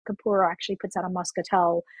Kapoor actually puts out a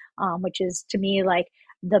Muscatel, which is to me like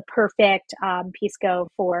the perfect pisco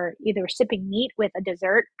for either sipping neat with a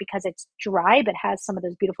dessert because it's dry but has some of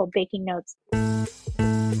those beautiful baking notes.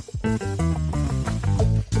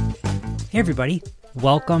 Hey everybody,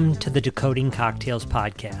 welcome to the Decoding Cocktails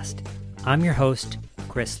podcast. I'm your host,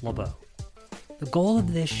 Chris LeBeau. The goal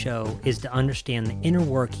of this show is to understand the inner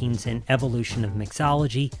workings and evolution of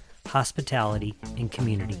mixology, hospitality, and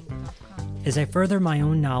community. As I further my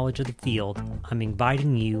own knowledge of the field, I'm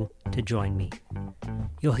inviting you to join me.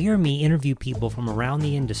 You'll hear me interview people from around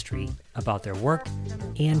the industry about their work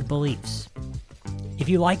and beliefs. If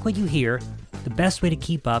you like what you hear, the best way to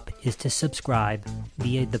keep up is to subscribe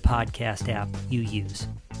via the podcast app you use.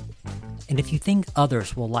 And if you think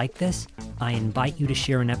others will like this, I invite you to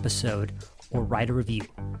share an episode or write a review.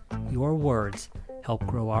 Your words help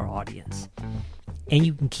grow our audience. And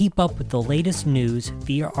you can keep up with the latest news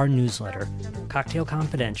via our newsletter, Cocktail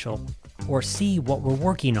Confidential, or see what we're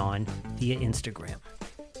working on via Instagram.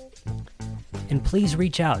 And please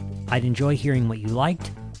reach out. I'd enjoy hearing what you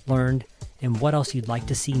liked, learned, and what else you'd like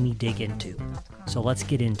to see me dig into. So let's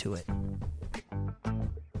get into it.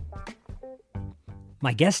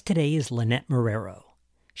 My guest today is Lynnette Marrero.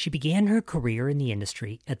 She began her career in the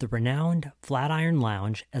industry at the renowned Flatiron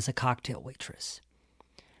Lounge as a cocktail waitress.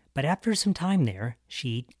 But after some time there,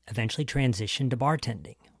 she eventually transitioned to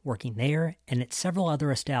bartending, working there and at several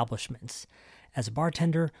other establishments as a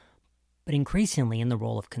bartender, but increasingly in the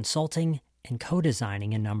role of consulting and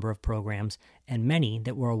co-designing a number of programs, and many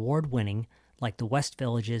that were award-winning, like the West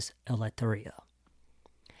Village's Eleteria.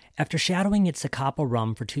 After shadowing at Zacapa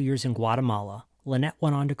Rum for 2 years in Guatemala, Lynnette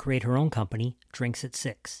went on to create her own company, Drinks at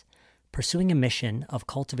Six, pursuing a mission of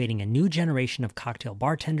cultivating a new generation of cocktail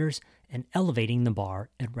bartenders and elevating the bar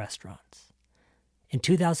at restaurants. In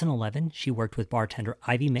 2011, she worked with bartender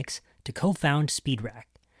Ivy Mix to co-found Speed Rack,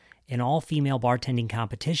 an all-female bartending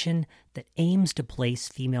competition that aims to place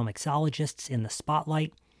female mixologists in the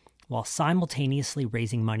spotlight while simultaneously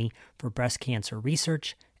raising money for breast cancer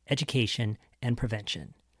research, education, and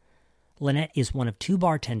prevention. Lynnette is one of 2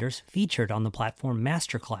 bartenders featured on the platform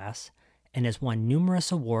Masterclass and has won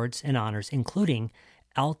numerous awards and honors, including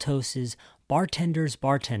Altos's Bartender's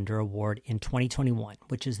Bartender Award in 2021,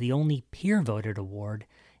 which is the only peer-voted award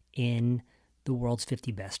in the world's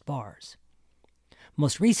 50 best bars.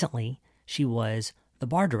 Most recently, she was the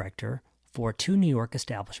bar director for 2 New York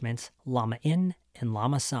establishments, Llama Inn and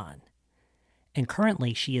Llama San. And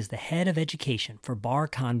currently, she is the head of education for Bar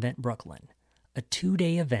Convent Brooklyn, a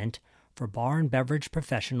 2-day event for bar and beverage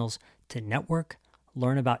professionals to network,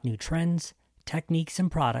 learn about new trends, techniques,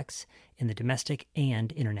 and products in the domestic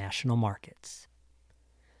and international markets.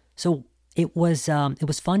 So it was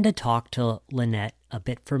fun to talk to Lynnette a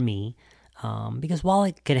bit for me, because while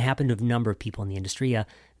it can happen to a number of people in the industry,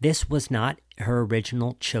 this was not her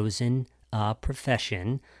original chosen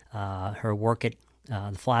profession. Her work at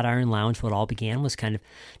the Flatiron Lounge, what all began, was kind of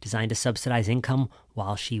designed to subsidize income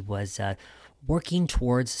while she was working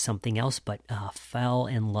towards something else, but fell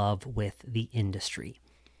in love with the industry.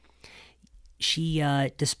 She,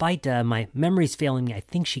 despite my memories failing me, I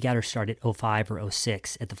think she got her start at 05 or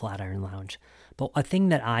 06 at the Flatiron Lounge. But a thing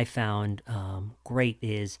that I found great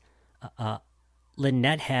is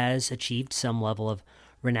Lynnette has achieved some level of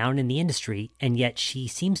renown in the industry, and yet she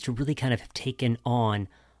seems to really kind of have taken on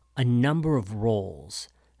a number of roles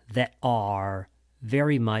that are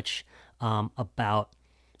very much about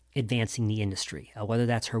advancing the industry, whether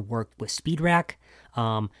that's her work with Speed Rack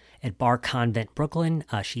at Bar Convent Brooklyn.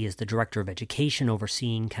 She is the director of education,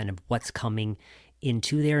 overseeing kind of what's coming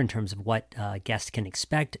into there in terms of what guests can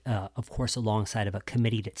expect, of course, alongside of a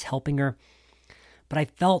committee that's helping her. But I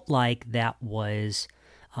felt like that was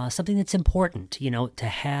something that's important, to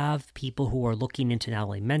have people who are looking into not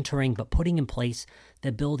only mentoring, but putting in place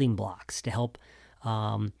the building blocks to help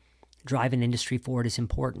drive an industry forward is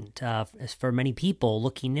important. As for many people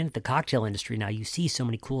looking in at the cocktail industry now, you see so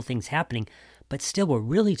many cool things happening, but still we're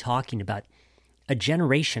really talking about a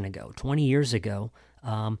generation ago, 20 years ago,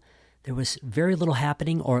 there was very little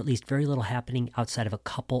happening, or at least very little happening outside of a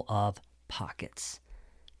couple of pockets.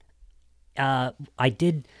 I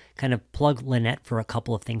did kind of plug Lynnette for a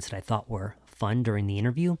couple of things that I thought were fun during the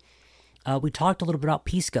interview. We talked a little bit about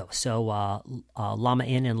Pisco. So Llama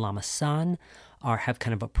Inn and Llama San have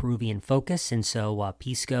kind of a Peruvian focus, and so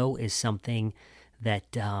Pisco is something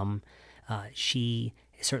that she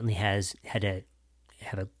certainly has had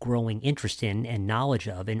have a growing interest in and knowledge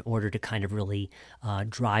of in order to kind of really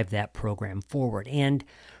drive that program forward. And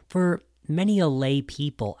for many lay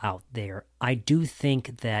people out there, I do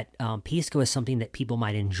think that Pisco is something that people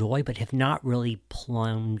might enjoy, but have not really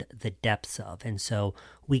plumbed the depths of. And so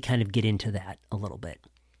we kind of get into that a little bit.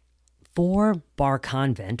 For Bar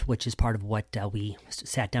Convent, which is part of what we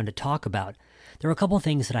sat down to talk about, there were a couple of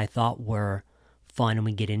things that I thought were fun and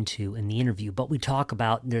we get into in the interview. But we talk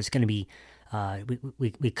about there's going to be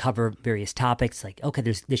we cover various topics like, okay,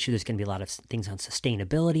 this year there's going to be a lot of things on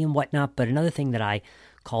sustainability and whatnot. But another thing that I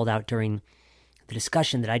called out during the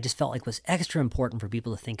discussion that I just felt like was extra important for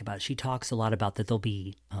people to think about. She talks a lot about that there'll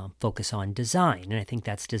be focus on design. And I think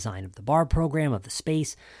that's design of the bar program, of the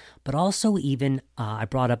space, but also even I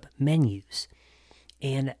brought up menus.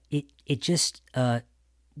 And it just,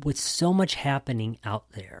 with so much happening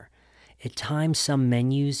out there, at times some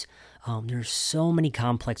menus, there's so many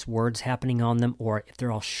complex words happening on them, or if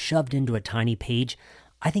they're all shoved into a tiny page,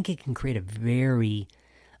 I think it can create a very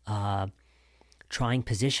trying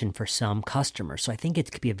position for some customers. So I think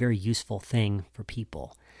it could be a very useful thing for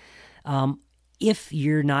people. If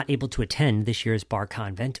you're not able to attend this year's Bar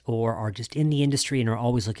Convent or are just in the industry and are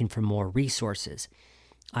always looking for more resources,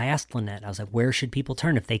 I asked Lynnette, I was like, where should people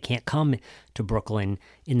turn if they can't come to Brooklyn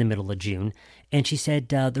in the middle of June? And she said,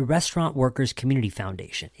 the Restaurant Workers Community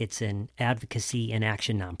Foundation. It's an advocacy and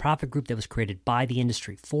action nonprofit group that was created by the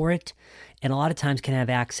industry for it, and a lot of times can have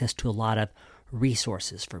access to a lot of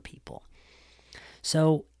resources for people.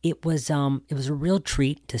 So it was a real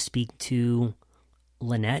treat to speak to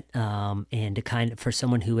Lynnette and to kind of for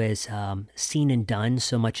someone who has seen and done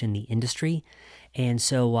so much in the industry. And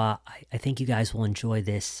so I think you guys will enjoy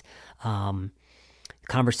this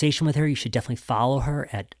conversation with her. You should definitely follow her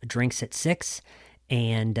at Drinks at 6.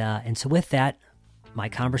 And so with that, my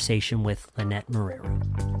conversation with Lynnette Marrero.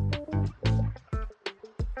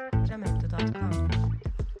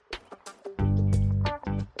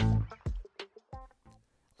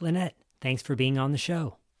 Lynnette, thanks for being on the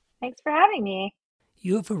show. Thanks for having me.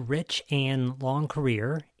 You have a rich and long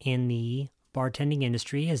career in the bartending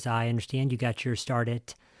industry. As I understand, you got your start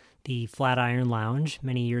at the Flatiron Lounge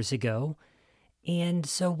many years ago. And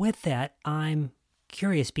so with that, I'm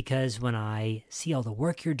curious because when I see all the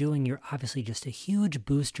work you're doing, you're obviously just a huge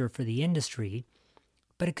booster for the industry.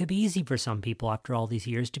 But it could be easy for some people after all these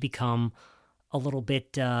years to become a little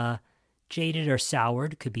bit jaded or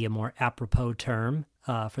soured, could be a more apropos term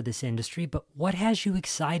for this industry. But what has you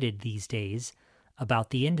excited these days about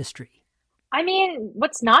the industry? I mean,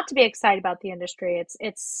 what's not to be excited about the industry?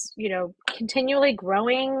 It's continually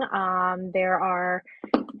growing. There are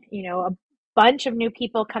a bunch of new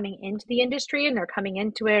people coming into the industry, and they're coming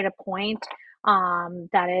into it at a point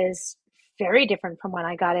that is very different from when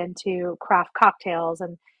I got into craft cocktails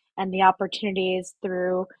and the opportunities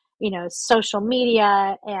through social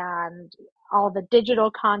media and all the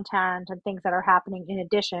digital content and things that are happening in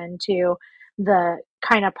addition to the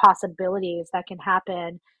kind of possibilities that can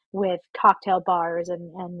happen with cocktail bars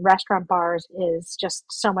and restaurant bars is just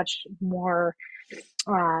so much more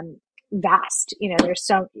vast.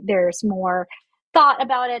 There's more thought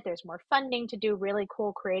about it. There's more funding to do really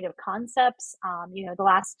cool creative concepts. The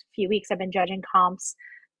last few weeks I've been judging comps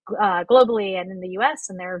globally and in the US,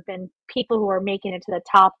 and there have been people who are making it to the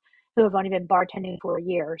top who have only been bartending for a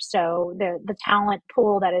year. So the talent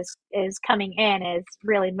pool that is coming in is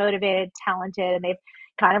really motivated, talented, and they've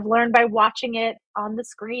kind of learned by watching it on the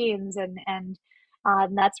screens, and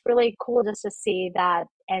that's really cool just to see that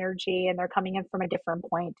energy, and they're coming in from a different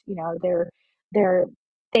point.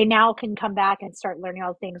 They now can come back and start learning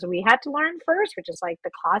all the things we had to learn first, which is like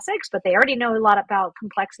the classics, but they already know a lot about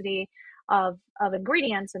complexity of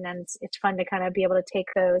ingredients, and then it's fun to kind of be able to take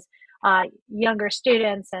those younger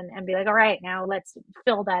students and be like, all right, now let's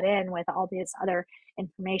fill that in with all this other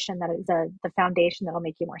information that is the foundation that'll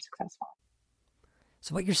make you more successful.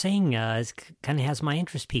 So what you're saying is kind of has my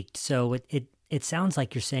interest piqued. So it sounds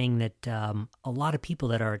like you're saying that a lot of people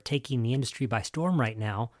that are taking the industry by storm right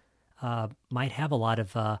now might have a lot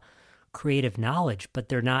of creative knowledge, but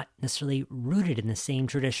they're not necessarily rooted in the same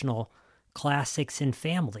traditional classics and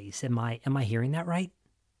families. Am I hearing that right?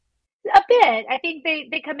 A bit. I think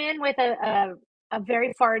they come in with a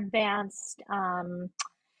very far advanced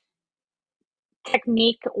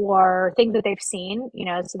technique or things that they've seen,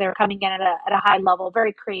 so they're coming in at a high level,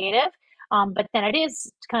 very creative. But then it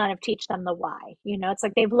is to kind of teach them the why. It's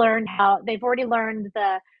like they've already learned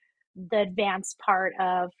the advanced part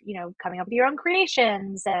of, coming up with your own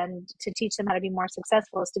creations, and to teach them how to be more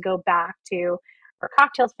successful is to go back to where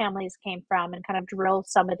cocktails families came from and kind of drill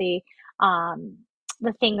some of the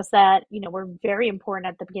things that, were very important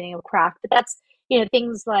at the beginning of craft. But that's,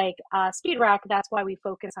 things like Speed Rack. That's why we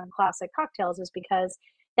focus on classic cocktails, is because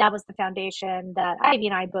that was the foundation that Ivy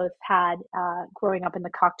and I both had growing up in the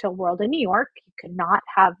cocktail world in New York. You could not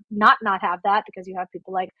have that because you have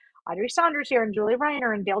people like Audrey Saunders here and Julie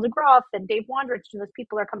Reiner and Dale DeGroff and Dave Wondrich, and those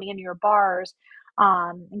people are coming into your bars,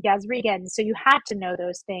 and Gaz Regan. So you had to know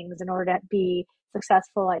those things in order to be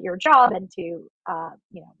successful at your job and to,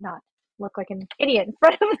 not look like an idiot in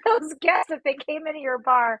front of those guests if they came into your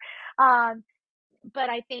bar. Um,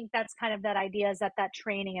 but I think that's kind of that idea, is that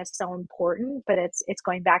training is so important, but it's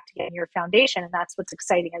going back to getting your foundation. And that's what's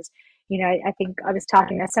exciting is, I think I was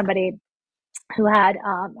talking to somebody who had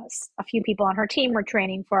a few people on her team were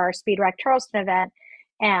training for our Speed Rack Charleston event.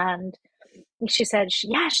 And she said,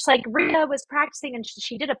 she's like, Rita was practicing and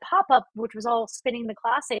she did a pop up, which was all spinning the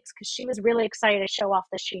classics because she was really excited to show off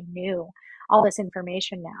that she knew all this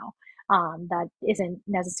information now. That isn't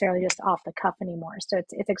necessarily just off the cuff anymore. So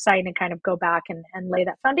it's exciting to kind of go back and lay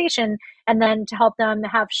that foundation, and then to help them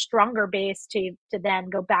have stronger base to then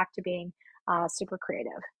go back to being super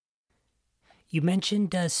creative. You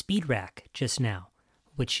mentioned Speed Rack just now,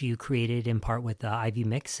 which you created in part with the Ivy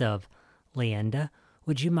mix of Leanda.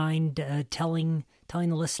 Would you mind telling the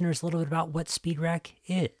listeners a little bit about what Speed Rack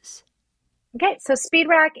is? Okay, so Speed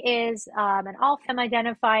Rack is an all-femme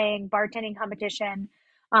identifying bartending competition.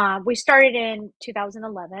 We started in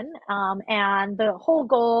 2011, and the whole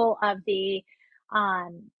goal of the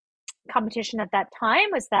competition at that time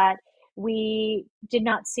was that we did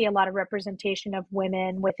not see a lot of representation of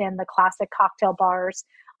women within the classic cocktail bars,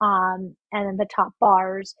 and the top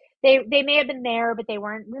bars. They may have been there, but they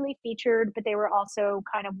weren't really featured, but they were also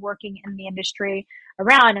kind of working in the industry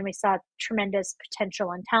around, and we saw tremendous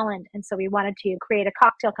potential and talent. And so we wanted to create a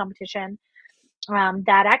cocktail competition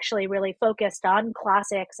that actually really focused on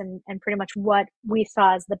classics and pretty much what we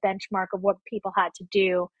saw as the benchmark of what people had to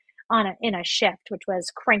do in a shift, which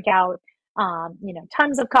was crank out,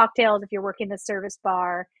 tons of cocktails. If you're working the service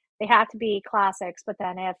bar, they have to be classics. But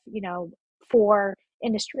then if, four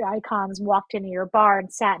industry icons walked into your bar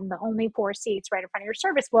and sat in the only four seats right in front of your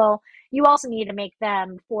service, well, you also need to make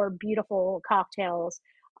them four beautiful cocktails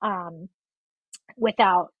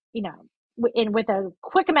without, with a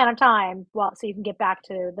quick amount of time, so you can get back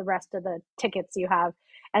to the rest of the tickets you have.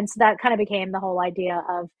 And so that kind of became the whole idea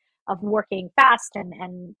of working fast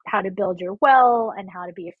and how to build your well and how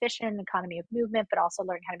to be efficient, economy of movement, but also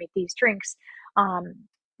learn how to make these drinks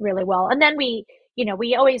really well. And then we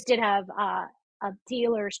always did have a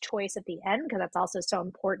dealer's choice at the end, because that's also so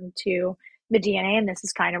important to the DNA. And this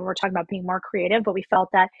is kind of, we're talking about being more creative, but we felt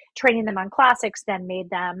that training them on classics then made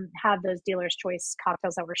them have those dealer's choice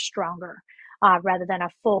cocktails that were stronger, rather than a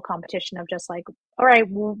full competition of just like, all right,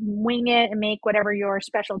 we'll wing it and make whatever your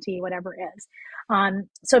specialty, whatever is.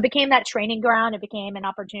 So it became that training ground. It became an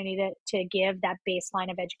opportunity to give that baseline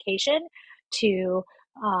of education to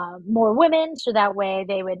more women, so that way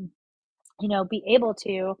they would, be able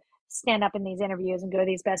to stand up in these interviews and go to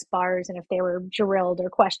these best bars, and if they were drilled or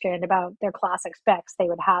questioned about their classic specs, they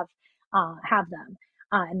would have them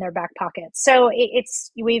in their back pockets. So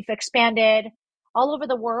we've expanded all over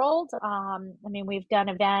the world. We've done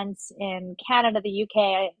events in Canada, the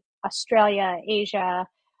UK, Australia, Asia.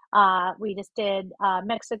 We just did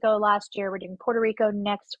Mexico last year. We're doing Puerto Rico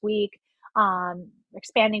next week.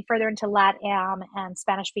 Expanding further into LATAM and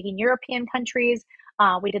Spanish-speaking European countries.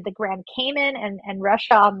 We did the Grand Cayman and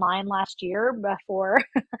Russia online last year before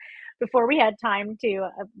before we had time to,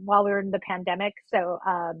 while we were in the pandemic. So,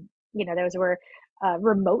 those were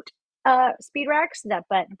remote speed racks,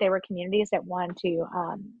 but they were communities that wanted to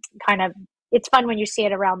kind of, it's fun when you see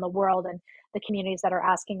it around the world and the communities that are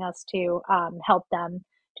asking us to help them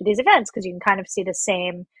to these events, because you can kind of see the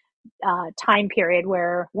same time period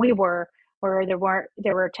where we were, where there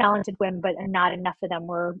were talented women, but not enough of them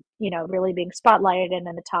were, really being spotlighted and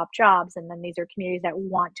in the top jobs. And then these are communities that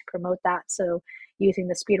want to promote that. So using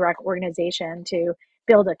the Speed Rack organization to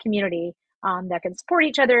build a community that can support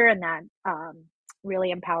each other and that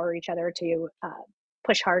really empower each other to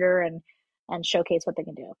push harder and showcase what they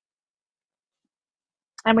can do.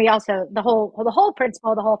 And we also, the whole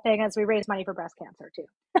principle, the whole thing is we raise money for breast cancer too.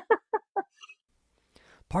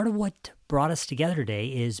 Part of what brought us together today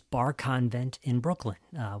is Bar Convent in Brooklyn,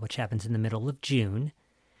 which happens in the middle of June.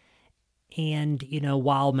 And,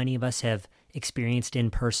 while many of us have experienced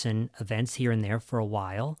in-person events here and there for a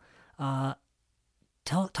while,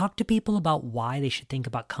 talk to people about why they should think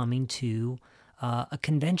about coming to a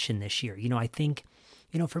convention this year. I think,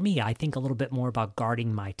 for me, I think a little bit more about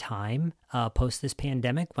guarding my time post this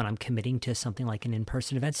pandemic when I'm committing to something like an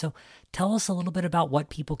in-person event. So tell us a little bit about what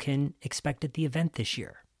people can expect at the event this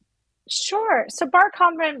year. Sure. So Bar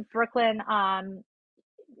Convent Brooklyn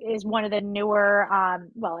is one of the newer,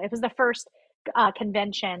 it was the first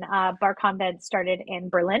convention. Bar Convent started in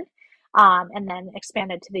Berlin, and then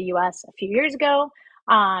expanded to the US a few years ago.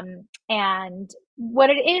 And what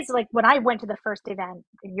it is, like when I went to the first event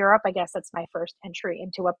in Europe, I guess that's my first entry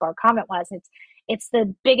into what Bar Convent was. It's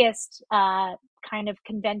the biggest kind of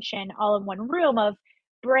convention all in one room of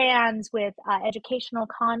brands with educational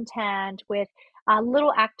content, with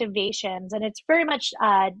little activations, and it's very much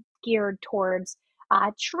geared towards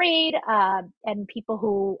trade and people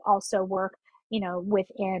who also work,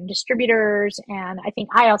 within distributors. And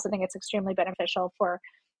I also think it's extremely beneficial for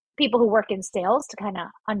people who work in sales to kind of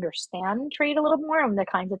understand trade a little more and the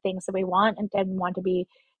kinds of things that we want and want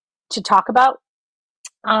to talk about.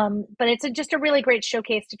 But it's just a really great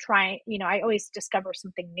showcase to try. I always discover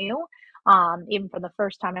something new. Even from the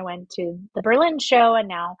first time I went to the Berlin show, and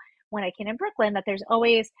now when I came in Brooklyn, that there's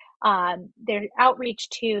always their outreach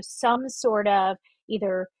to some sort of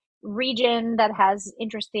either region that has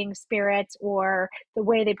interesting spirits, or the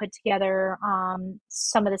way they put together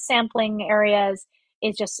some of the sampling areas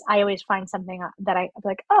is just, I always find something that I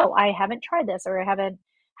like, oh, I haven't tried this, or I haven't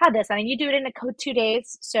had this. I mean, you do it in 2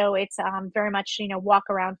 days, so it's very much walk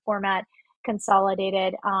around format,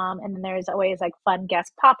 consolidated, and then there's always like fun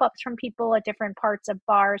guest pop-ups from people at different parts of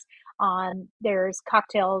bars. There's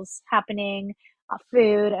cocktails happening,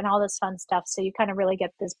 food, and all this fun stuff. So you kind of really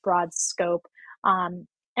get this broad scope. And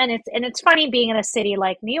it's funny being in a city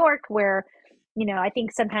like New York, where I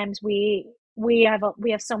think sometimes we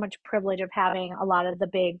have so much privilege of having a lot of the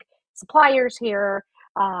big suppliers here.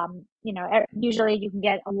 Usually you can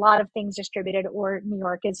get a lot of things distributed, or New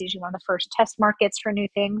York is usually one of the first test markets for new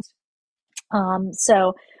things.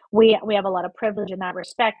 So we have a lot of privilege in that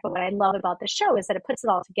respect. But what I love about the show is that it puts it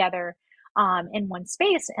all together in one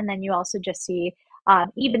space, and then you also just see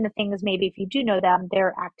even the things, maybe if you do know them,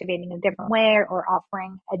 they're activating a different way, or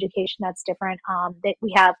offering education that's different. That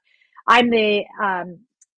we have. I'm the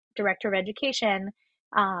director of education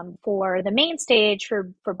for the main stage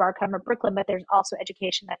for Bar Convent Brooklyn, but there's also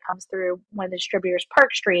education that comes through one of the distributors,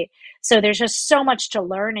 Park Street. So there's just so much to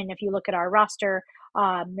learn. And if you look at our roster,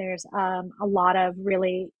 there's a lot of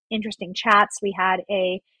really interesting chats.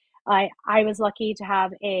 I was lucky to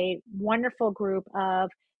have a wonderful group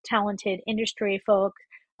of talented industry folk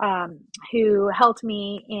who helped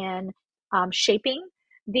me in shaping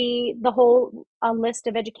the whole list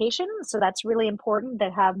of education. So that's really important, to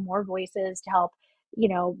have more voices to help, you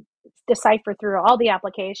know, decipher through all the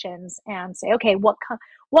applications and say, okay, what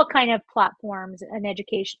kind of platforms and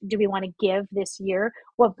education do we want to give this year?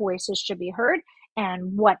 What voices should be heard?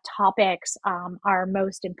 And what topics are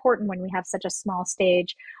most important when we have such a small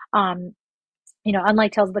stage?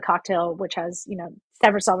 Unlike Tales of the Cocktail, which has,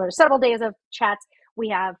 several days of chats, we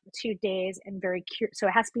have 2 days and so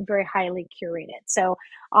it has to be very highly curated. So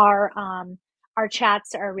our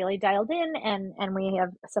chats are really dialed in, and we have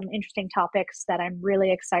some interesting topics that I'm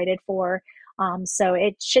really excited for. So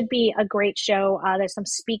it should be a great show. There's some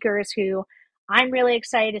speakers who I'm really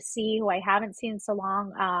excited to see, who I haven't seen in so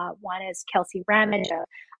long. One is Kelsey Ramage,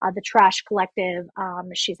 the Trash Collective.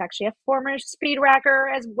 She's actually a former speed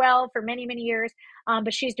racker as well for many, many years.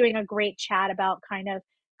 But she's doing a great chat about kind of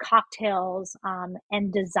cocktails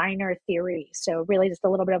and designer theory. So really just a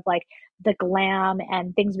little bit of like the glam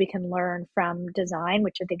and things we can learn from design,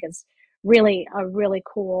 which I think is really a really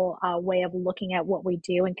cool way of looking at what we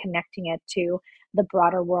do and connecting it to the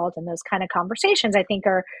broader world. And those kind of conversations, I think,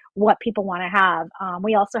 are what people want to have.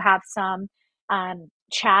 We also have some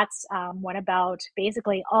chats, one about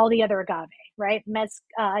basically all the other agave, right?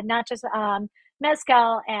 Not just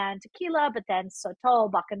mezcal and tequila, but then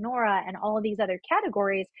sotol, bacanora, and all of these other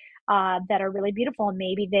categories that are really beautiful. And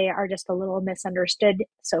maybe they are just a little misunderstood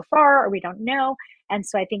so far, or we don't know. And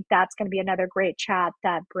so I think that's going to be another great chat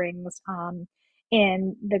that brings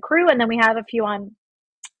in the crew. And then we have a few on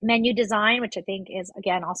menu design, which I think is,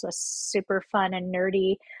 again, also a super fun and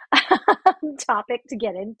nerdy topic to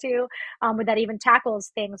get into, but that even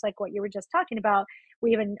tackles things like what you were just talking about.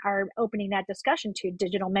 We even are opening that discussion to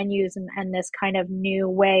digital menus and this kind of new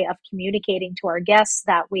way of communicating to our guests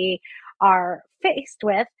that we are faced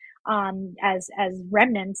with as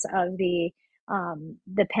remnants of the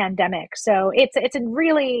pandemic. So it's a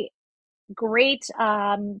really great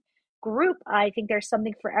group. I think there's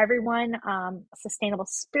something for everyone. Sustainable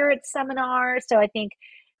spirit seminar. So I think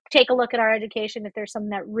take a look at our education. If there's something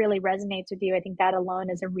that really resonates with you, I think that alone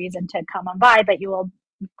is a reason to come on by. But you will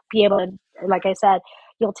be able to, like I said,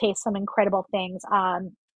 you'll taste some incredible things.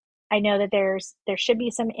 I know that there should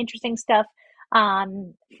be some interesting stuff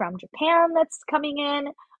from Japan that's coming in.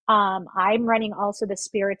 I'm running also the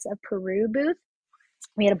Spirits of Peru booth.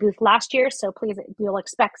 We had a booth last year, so please, you'll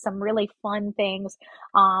expect some really fun things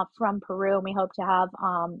from Peru. And we hope to have,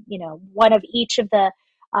 one of each of the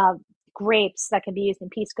uh, grapes that can be used in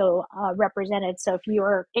pisco represented. So if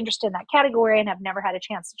you're interested in that category and have never had a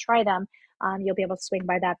chance to try them, you'll be able to swing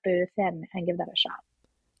by that booth and give that a shot.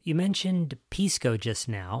 You mentioned Pisco just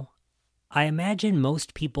now. I imagine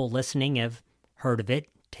most people listening have heard of it,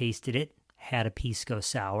 tasted it, had a Pisco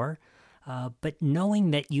sour. But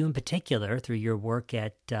knowing that you in particular, through your work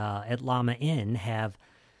at Llama Inn, have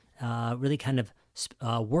really kind of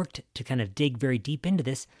worked to kind of dig very deep into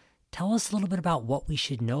this, tell us a little bit about what we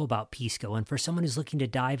should know about Pisco. And for someone who's looking to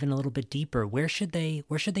dive in a little bit deeper, where should they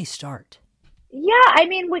start? Yeah, I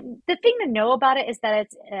mean, the thing to know about it is that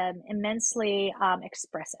it's immensely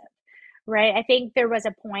expressive, right? I think there was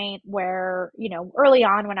a point where, early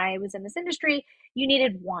on when I was in this industry, you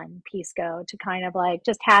needed one Pisco to kind of like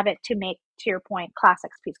just have it to make, to your point,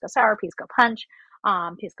 classics, Pisco Sour, Pisco Punch,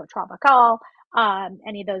 Pisco Tropical,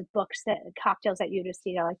 any of those books that cocktails that you just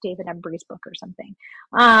see, like David Embry's book or something.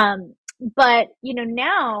 But,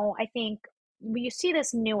 now I think you see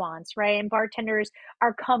this nuance, right? And bartenders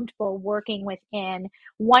are comfortable working within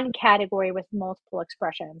one category with multiple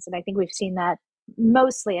expressions. And I think we've seen that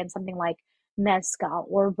mostly in something like mezcal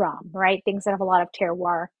or rum, right? Things that have a lot of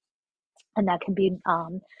terroir, and that can be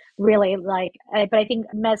really like. But I think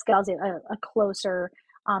mezcal is a closer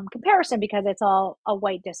comparison because it's all a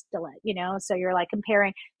white distillate, So you're like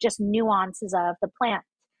comparing just nuances of the plant,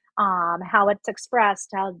 how it's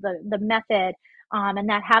expressed, how the method. And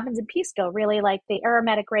that happens in Pisco, really like the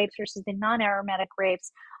aromatic grapes versus the non-aromatic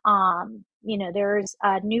grapes. There's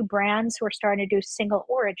new brands who are starting to do single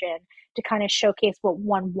origin to kind of showcase what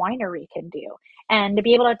one winery can do. And to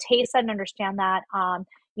be able to taste that and understand that,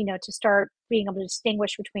 to start being able to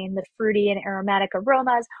distinguish between the fruity and aromatic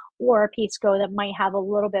aromas or a Pisco that might have a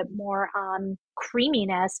little bit more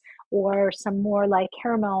creaminess or some more like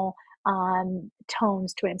caramel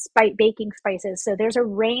tones to it, and baking spices. So there's a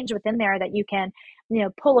range within there that you can,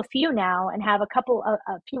 pull a few now and have a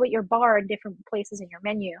few at your bar in different places in your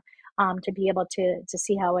menu, to be able to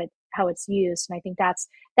see how it's used. And I think that's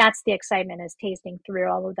the excitement, is tasting through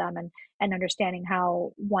all of them and understanding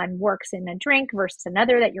how one works in a drink versus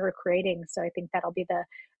another that you're creating. So I think that'll be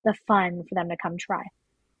the fun for them to come try.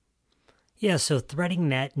 Yeah, so threading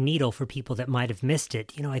that needle for people that might have missed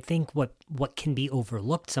it, I think what can be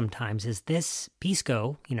overlooked sometimes is this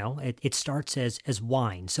Pisco, it starts as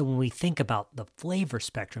wine. So when we think about the flavor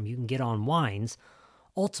spectrum you can get on wines,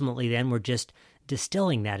 ultimately then we're just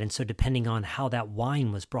distilling that. And so depending on how that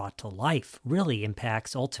wine was brought to life really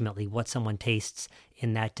impacts ultimately what someone tastes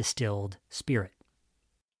in that distilled spirit.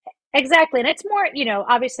 Exactly. And it's more,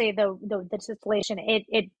 obviously the distillation,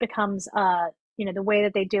 it becomes, the way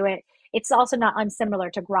that they do it. It's also not unsimilar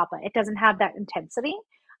to grappa. It doesn't have that intensity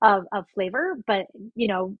of flavor, but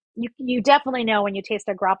you definitely know when you taste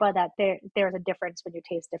a grappa that there's a difference when you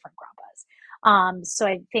taste different grappas. So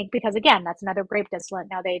I think, because again, that's another grape distillate.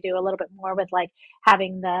 Now they do a little bit more with like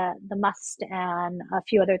having the must and a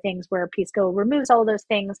few other things where Pisco removes all those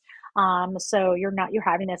things. So you're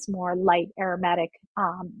having this more light aromatic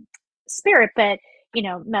spirit, but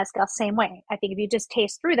mezcal same way. I think if you just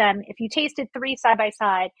taste through them, if you tasted three side by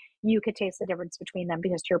side, you could taste the difference between them,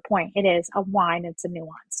 because to your point, it is a wine, it's a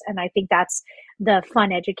nuance. And I think that's the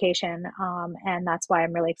fun education. And that's why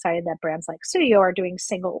I'm really excited that brands like Suyo are doing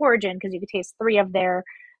single origin, because you could taste three of their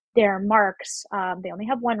marks. They only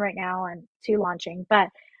have one right now and two launching, but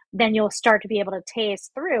then you'll start to be able to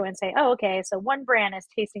taste through and say, oh, okay, so one brand is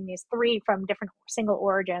tasting these three from different single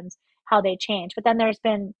origins, how they change. But then there's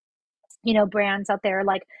been brands out there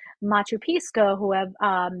like Machu Pisco who have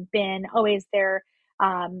been always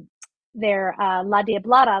um, their La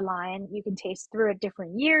Diablada line. You can taste through at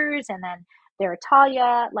different years, and then their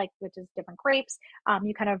Italia, like, which is different grapes.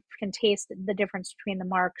 You kind of can taste the difference between the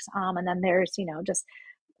marks. And then there's just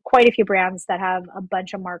quite a few brands that have a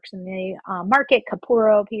bunch of marks in the market: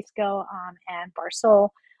 Capuro, Pisco, and Barsol.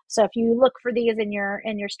 So if you look for these in your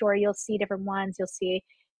store, you'll see different ones. You'll see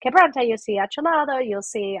Quebranta, you'll see Acholado, you'll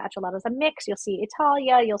see Acholado's a mix, you'll see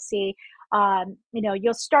Italia, you'll see,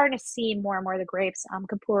 you'll start to see more and more of the grapes.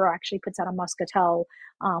 Capuro actually puts out a Muscatel,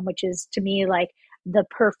 which is to me like the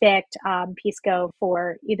perfect pisco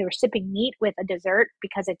for either sipping neat with a dessert,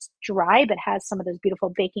 because it's dry but has some of those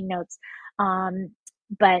beautiful baking notes.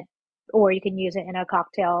 But or you can use it in a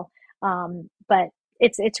cocktail. But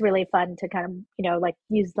it's really fun to kind of like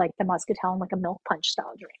use like the Muscatel in like a milk punch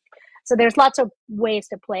style drink. So there's lots of ways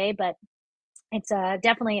to play, but it's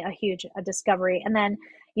definitely a huge discovery. And then,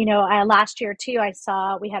 last year too, I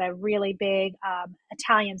saw we had a really big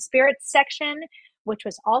Italian spirits section which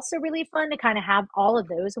was also really fun to kind of have all of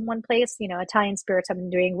those in one place. Italian spirits have been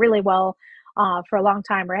doing really well for a long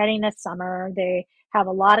time. We're heading to summer. They have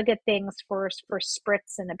a lot of good things for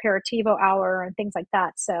spritz and aperitivo hour and things like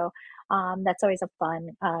that. So that's always a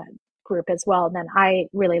fun group as well. And then I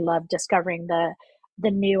really love discovering the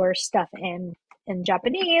newer stuff in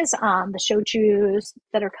Japanese, the shochus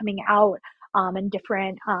that are coming out, and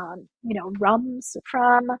different rums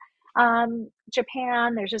from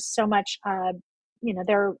Japan. There's just so much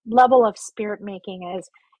their level of spirit making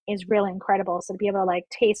is really incredible. So to be able to like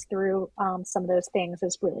taste through some of those things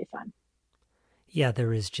is really fun. Yeah,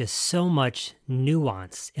 there is just so much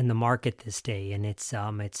nuance in the market this day, and it's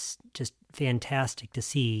just fantastic to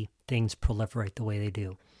see things proliferate the way they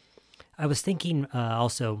do. I was thinking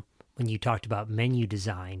also when you talked about menu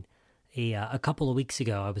design, a couple of weeks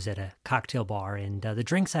ago I was at a cocktail bar, and the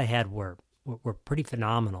drinks I had were pretty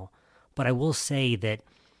phenomenal. But I will say that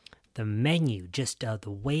the menu, just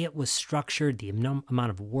the way it was structured, the amount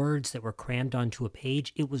of words that were crammed onto a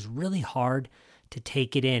page, it was really hard to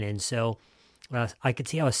take it in. And so I could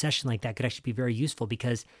see how a session like that could actually be very useful,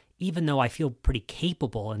 because even though I feel pretty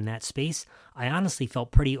capable in that space, I honestly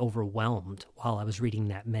felt pretty overwhelmed while I was reading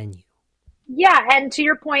that menu. Yeah, and to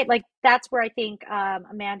your point, like that's where I think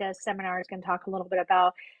Amanda's seminar is going to talk a little bit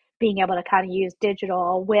about being able to kind of use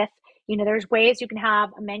digital with, there's ways you can have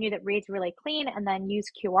a menu that reads really clean and then use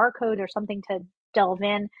QR code or something to delve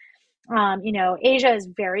in. Asia is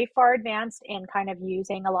very far advanced in kind of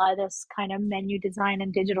using a lot of this kind of menu design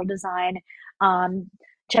and digital design, um,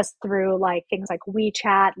 just through like things like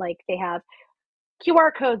WeChat. Like they have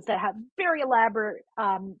QR codes that have very elaborate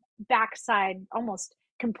backside, almost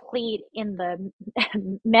complete in the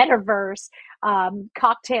metaverse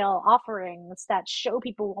cocktail offerings that show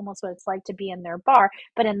people almost what it's like to be in their bar.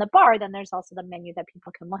 But in the bar, then there's also the menu that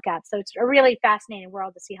people can look at. So it's a really fascinating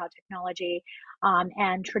world to see how technology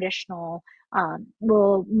and traditional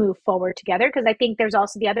will move forward together. Because I think there's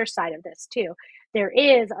also the other side of this too. There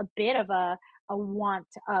is a bit of a want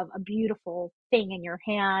of a beautiful thing in your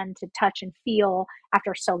hand to touch and feel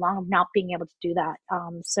after so long of not being able to do that.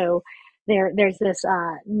 So there's this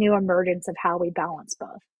new emergence of how we balance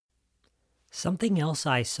both. Something else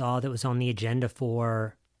I saw that was on the agenda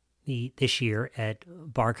for this year at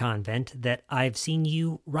Bar Convent that I've seen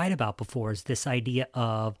you write about before is this idea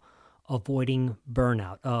of avoiding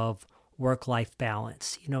burnout, of work-life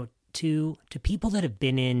balance. To people that have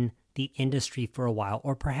been in the industry for a while,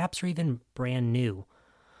 or perhaps are even brand new,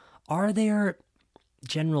 are there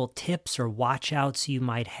general tips or watch outs you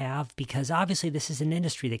might have? Because obviously this is an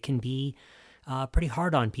industry that can be pretty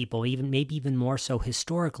hard on people, maybe even more so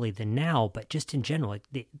historically than now, but just in general, like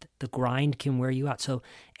the grind can wear you out. So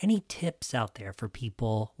any tips out there for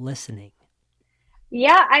people listening?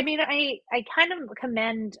 Yeah, I mean, I kind of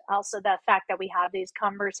commend also the fact that we have these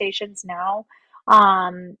conversations now.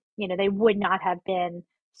 They would not have been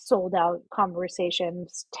sold out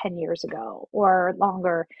conversations 10 years ago or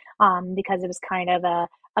longer, because it was kind of a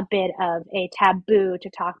bit of a taboo to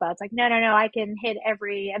talk about. It's like, no, no, no, I can hit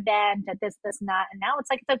every event at this, and that. And now it's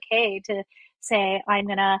like, it's okay to say, I'm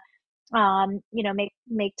gonna,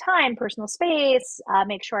 make time, personal space,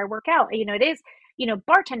 make sure I work out. It is,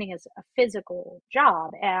 bartending is a physical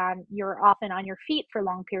job and you're often on your feet for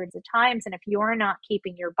long periods of times. And if you're not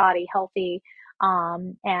keeping your body healthy,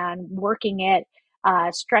 and working it,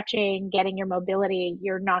 stretching, getting your mobility,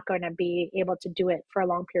 you're not going to be able to do it for a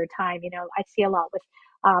long period of time. I see a lot with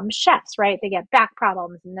chefs, right? They get back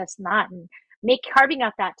problems and this and that, and carving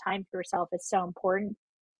out that time for yourself is so important.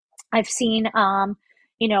 I've seen,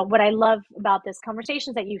 what I love about this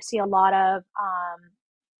conversation is that you see a lot of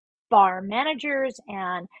bar managers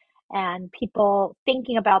and people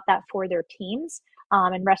thinking about that for their teams,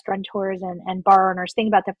 and restaurateurs and bar owners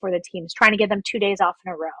thinking about that for the teams, trying to give them 2 days off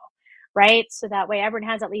in a row, right? So that way everyone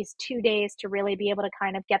has at least 2 days to really be able to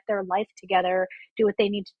kind of get their life together, do what they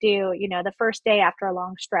need to do. The first day after a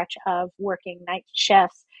long stretch of working night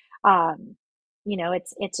shifts,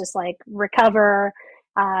 it's just like recover,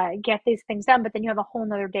 get these things done, but then you have a whole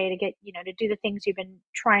nother day to get, to do the things you've been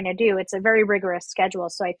trying to do. It's a very rigorous schedule.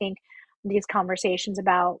 So I think these conversations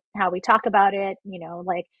about how we talk about it,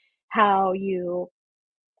 like how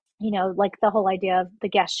like the whole idea of the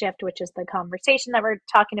guest shift, which is the conversation that we're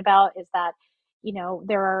talking about, is that, you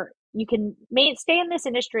can stay in this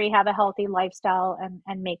industry, have a healthy lifestyle,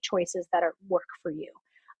 and make choices that work for you.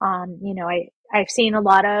 I've seen a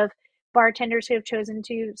lot of bartenders who have chosen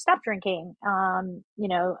to stop drinking.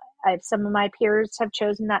 Some of my peers have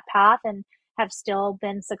chosen that path and have still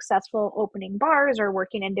been successful opening bars or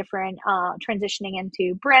working in different, transitioning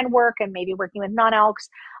into brand work and maybe working with non-alcs.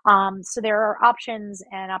 So there are options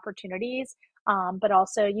and opportunities. but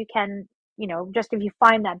also you can, just if you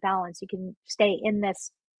find that balance, you can stay in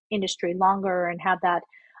this industry longer and have that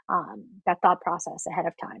thought process ahead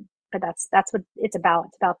of time. But that's what it's about.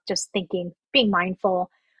 It's about just thinking, being mindful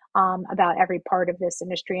about every part of this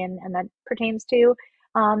industry, and that pertains to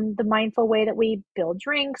the mindful way that we build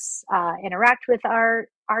drinks, interact with our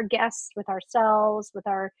guests, with ourselves, with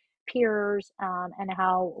our peers, and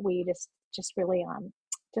how we just really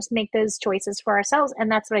just make those choices for ourselves. And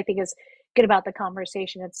that's what I think is good about the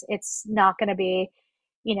conversation. It's not going to be,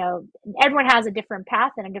 everyone has a different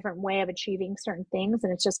path and a different way of achieving certain things,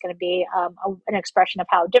 and it's just going to be an expression of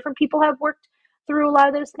how different people have worked through a lot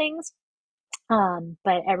of those things.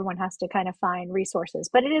 But everyone has to kind of find resources.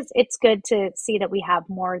 But it's good to see that we have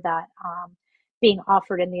more of that being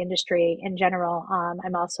offered in the industry in general.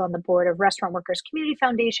 I'm also on the board of Restaurant Workers Community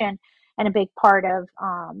Foundation, and a big part of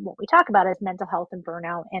what we talk about is mental health and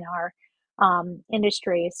burnout in our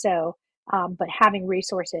industry. So, but having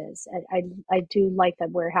resources, I do like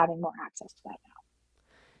that we're having more access to that now.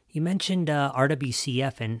 You mentioned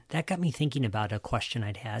RWCF, and that got me thinking about a question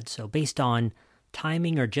I'd had. So based on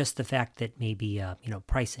timing or just the fact that maybe,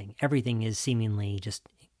 pricing, everything is seemingly just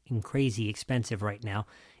crazy expensive right now.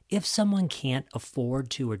 If someone can't afford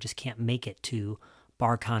to or just can't make it to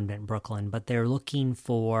Bar Convent Brooklyn, but they're looking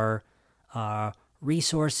for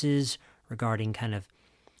resources regarding kind of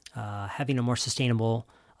having a more sustainable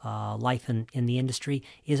life in the industry,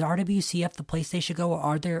 is RWCF the place they should go, or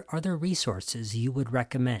are there resources you would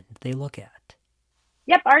recommend they look at?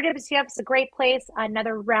 Yep, RWCF is a great place.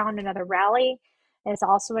 Another round, another rally is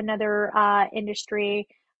also another industry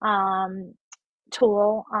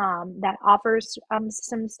tool that offers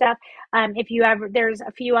some stuff. If you ever, there's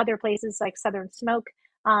a few other places like Southern Smoke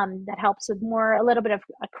that helps with a little bit of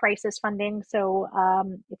a crisis funding. So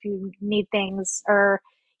if you need things, or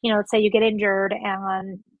let's say you get injured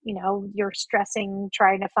and you're stressing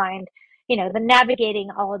trying to find the navigating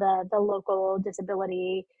all of the local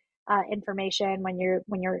disability information when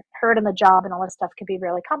you're hurt on the job, and all this stuff can be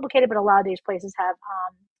really complicated. But a lot of these places have,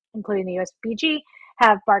 including the USBG,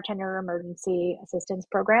 have bartender emergency assistance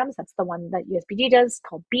programs. That's the one that USBG does,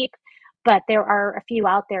 called BEEP. But there are a few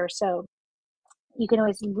out there, so you can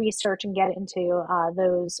always research and get into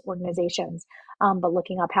those organizations. But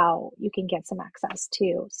looking up how you can get some access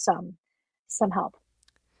to some help.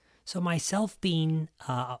 So myself being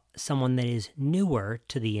someone that is newer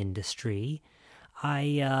to the industry,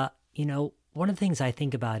 one of the things I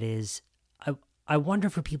think about is I wonder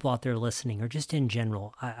for people out there listening, or just in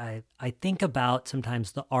general, I think about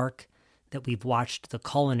sometimes the arc that we've watched the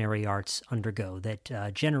culinary arts undergo,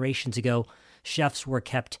 that generations ago, chefs were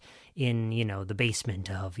kept in, the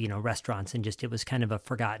basement of, restaurants, and just it was kind of a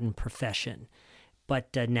forgotten profession.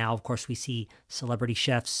 But now, of course, we see celebrity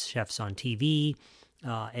chefs on TV,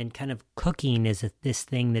 and kind of cooking is this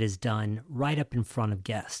thing that is done right up in front of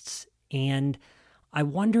guests. And I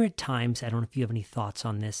wonder at times, I don't know if you have any thoughts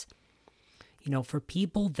on this, for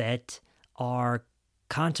people that are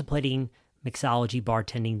contemplating mixology,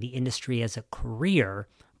 bartending, the industry as a career,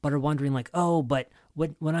 but are wondering like, oh, but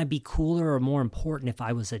wouldn't I be cooler or more important if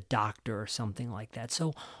I was a doctor or something like that?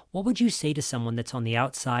 So what would you say to someone that's on the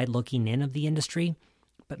outside looking in of the industry,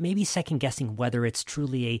 but maybe second guessing whether it's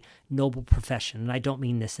truly a noble profession? And I don't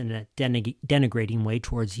mean this in a denigrating way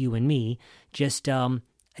towards you and me. Just, I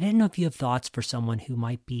didn't know if you have thoughts for someone who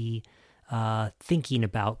might be thinking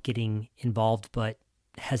about getting involved, but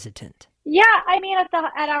hesitant. Yeah, I mean,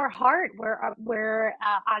 at our heart, we're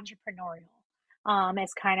entrepreneurial.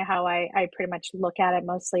 Is kind of how I pretty much look at it,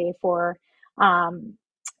 mostly for um,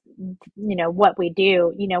 what we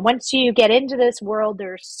do. Once you get into this world,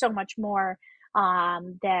 there's so much more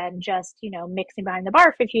than just mixing behind the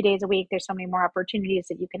bar for a few days a week. There's so many more opportunities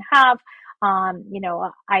that you can have.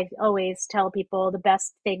 I always tell people the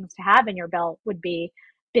best things to have in your belt would be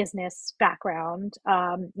business background.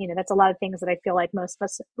 That's a lot of things that I feel like most of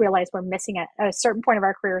us realize we're missing at a certain point of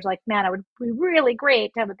our careers. Like, man, it would be really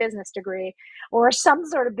great to have a business degree or some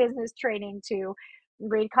sort of business training to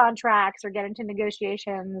read contracts or get into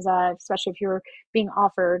negotiations, especially if you're being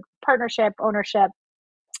offered partnership, ownership,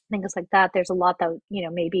 things like that. There's a lot that,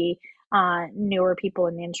 maybe newer people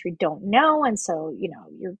in the industry don't know. And so,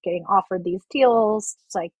 you're getting offered these deals.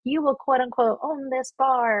 It's like, you will quote unquote own this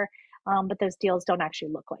bar. But those deals don't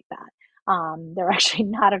actually look like that. They're actually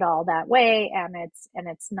not at all that way. And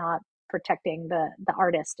it's not protecting the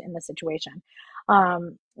artist in the situation.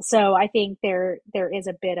 So I think there is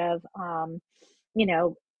a bit of,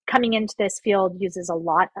 coming into this field uses a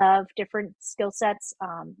lot of different skill sets.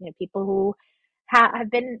 People who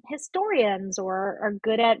have been historians or are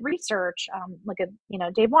good at research. Look at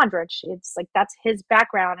Dave Wondrich. It's like that's his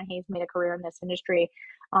background, and he's made a career in this industry.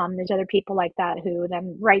 There's other people like that who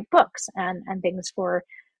then write books and things for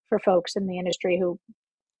folks in the industry who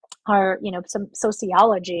are some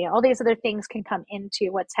sociology. All these other things can come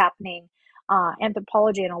into what's happening,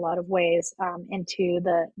 anthropology in a lot of ways, into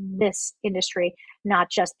this industry, not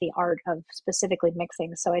just the art of specifically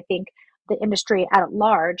mixing. So I think the industry at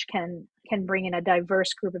large can bring in a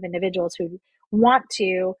diverse group of individuals who want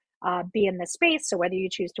to be in this space. So whether you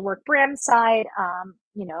choose to work brand side,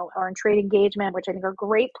 or in trade engagement, which I think are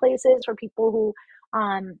great places for people who,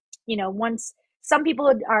 once some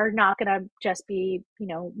people are not going to just be,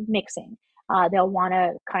 mixing. They'll want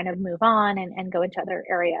to kind of move on and go into other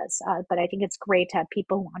areas. But I think it's great to have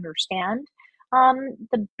people who understand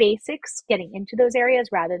the basics getting into those areas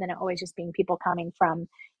rather than it always just being people coming from,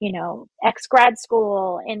 ex grad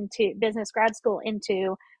school into business grad school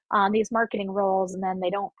into these marketing roles, and then they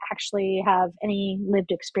don't actually have any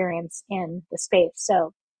lived experience in the space.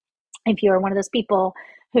 So if you're one of those people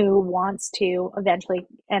who wants to eventually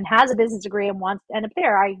and has a business degree and wants to end up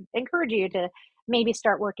there, I encourage you to maybe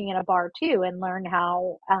start working in a bar too and learn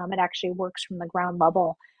how it actually works from the ground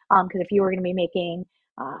level. Because if you were going to be making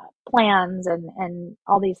plans and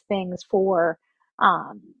all these things for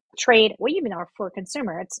trade, or even for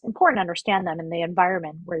consumer, it's important to understand them in the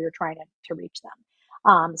environment where you're trying to reach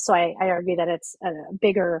them. So I argue that it's a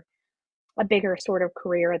bigger sort of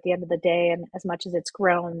career at the end of the day. And as much as it's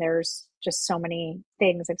grown, there's just so many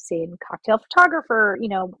things I've seen. Cocktail photographer,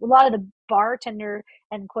 a lot of the bartender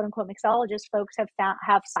and quote unquote mixologist folks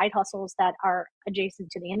have side hustles that are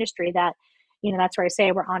adjacent to the industry that, that's where I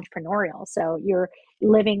say we're entrepreneurial. So you're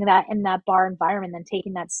living that in that bar environment and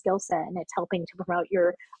taking that skill set, and it's helping to promote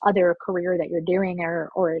your other career that you're doing,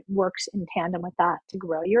 or it works in tandem with that to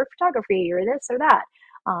grow your photography or this or that,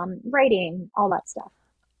 writing, all that stuff.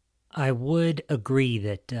 I would agree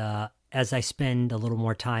that as I spend a little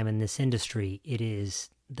more time in this industry, it is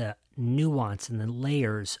the nuance and the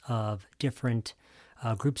layers of different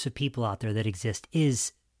groups of people out there that exist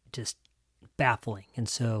is just baffling. And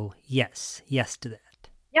so, yes to that.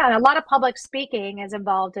 Yeah, and a lot of public speaking is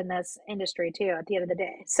involved in this industry too at the end of the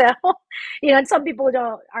day. So, and some people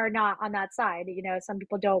are not on that side. Some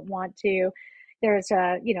people don't want to. There's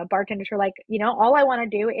bartenders who are like, all I want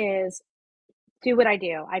to do is do what I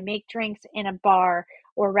do. I make drinks in a bar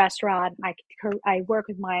or restaurant. I work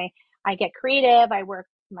with I get creative. I work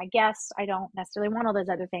with my guests. I don't necessarily want all those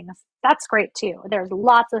other things. That's great too. There's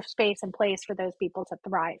lots of space and place for those people to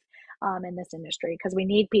thrive in this industry, because we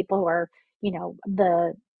need people who are,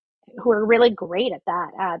 who are really great at that,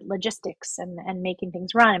 at logistics and making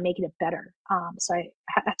things run and making it better. So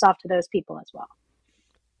hats off to those people as well.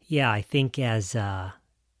 Yeah, I think as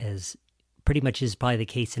pretty much is probably the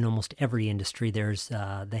case in almost every industry, there's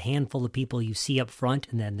the handful of people you see up front,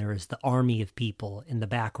 and then there is the army of people in the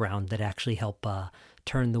background that actually help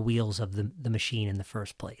turn the wheels of the machine in the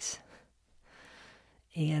first place.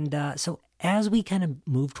 And so as we kind of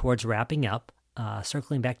move towards wrapping up,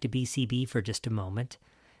 circling back to BCB for just a moment,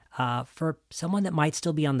 for someone that might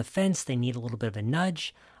still be on the fence, they need a little bit of a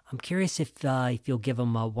nudge. I'm curious if you'll give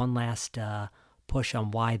them one last push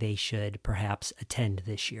on why they should perhaps attend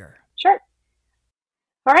this year. Sure.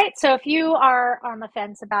 All right. So if you are on the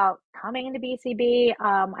fence about coming into BCB,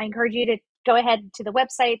 I encourage you to go ahead to the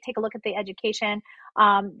website, take a look at the education.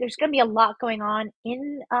 There's going to be a lot going on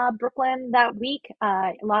in Brooklyn that week.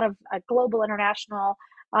 A lot of global, international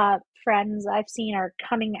friends I've seen are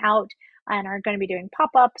coming out and are going to be doing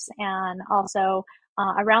pop-ups and also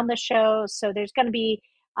around the show. So there's going to be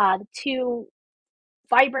 2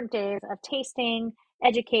 vibrant days of tasting,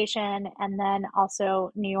 education, and then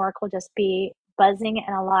also New York will just be buzzing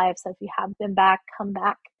and alive. So if you have been back, come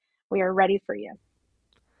back. We are ready for you.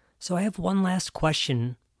 So I have one last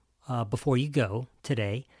question before you go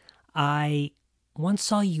today. I once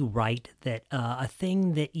saw you write that a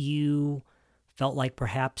thing that you felt like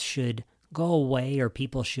perhaps should go away or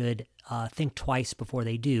people should think twice before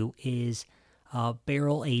they do is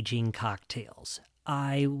barrel aging cocktails.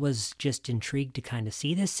 I was just intrigued to kind of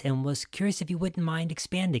see this and was curious if you wouldn't mind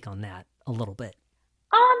expanding on that a little bit.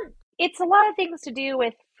 It's a lot of things to do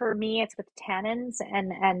with, for me, it's with tannins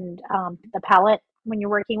and the palate when you're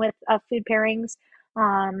working with food pairings.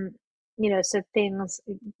 So things,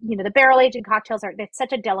 the barrel aging cocktails it's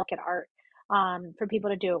such a delicate art. For people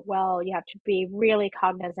to do it well, you have to be really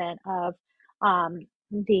cognizant of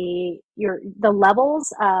the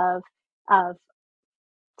levels of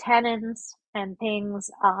tannins and things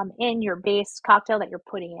in your base cocktail that you're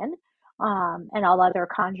putting in. and all other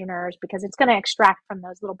congeners, because it's going to extract from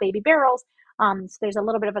those little baby barrels. So there's a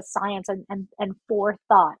little bit of a science and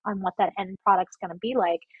forethought on what that end product's going to be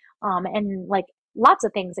like. And like lots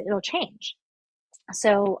of things, it'll change.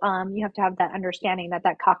 So you have to have that understanding that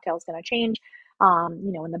that cocktail is going to change,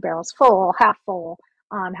 when the barrel's full, half full,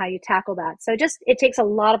 how you tackle that. So just, it takes a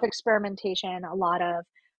lot of experimentation, a lot of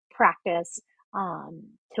practice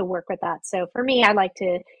to work with that. So for me, I like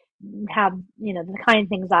to have, the kind of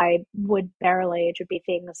things I would barrel age would be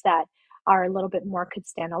things that are a little bit more could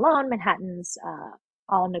stand alone, Manhattans,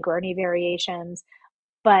 all Negroni variations.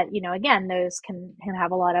 But, again, those can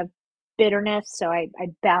have a lot of bitterness. So I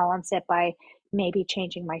balance it by maybe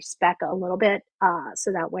changing my spec a little bit.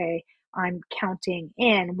 So that way I'm counting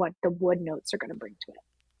in what the wood notes are going to bring to it.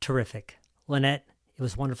 Terrific. Lynnette, it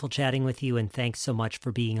was wonderful chatting with you, and thanks so much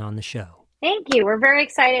for being on the show. Thank you. We're very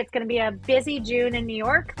excited. It's going to be a busy June in New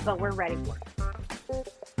York, but we're ready for it.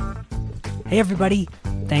 Hey, everybody.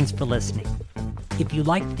 Thanks for listening. If you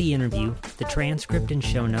liked the interview, the transcript and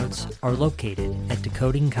show notes are located at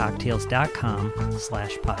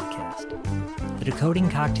decodingcocktails.com/podcast. The Decoding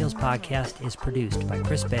Cocktails podcast is produced by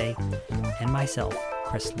Chris Bay and myself,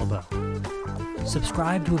 Chris LeBeau.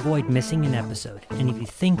 Subscribe to avoid missing an episode, and if you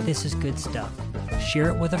think this is good stuff, share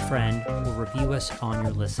it with a friend or review us on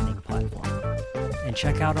your listening platform. And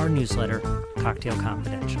check out our newsletter, Cocktail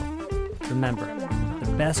Confidential. Remember,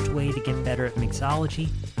 the best way to get better at mixology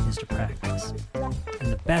is to practice.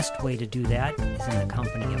 And the best way to do that is in the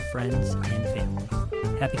company of friends and family.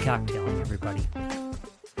 Happy cocktailing, everybody.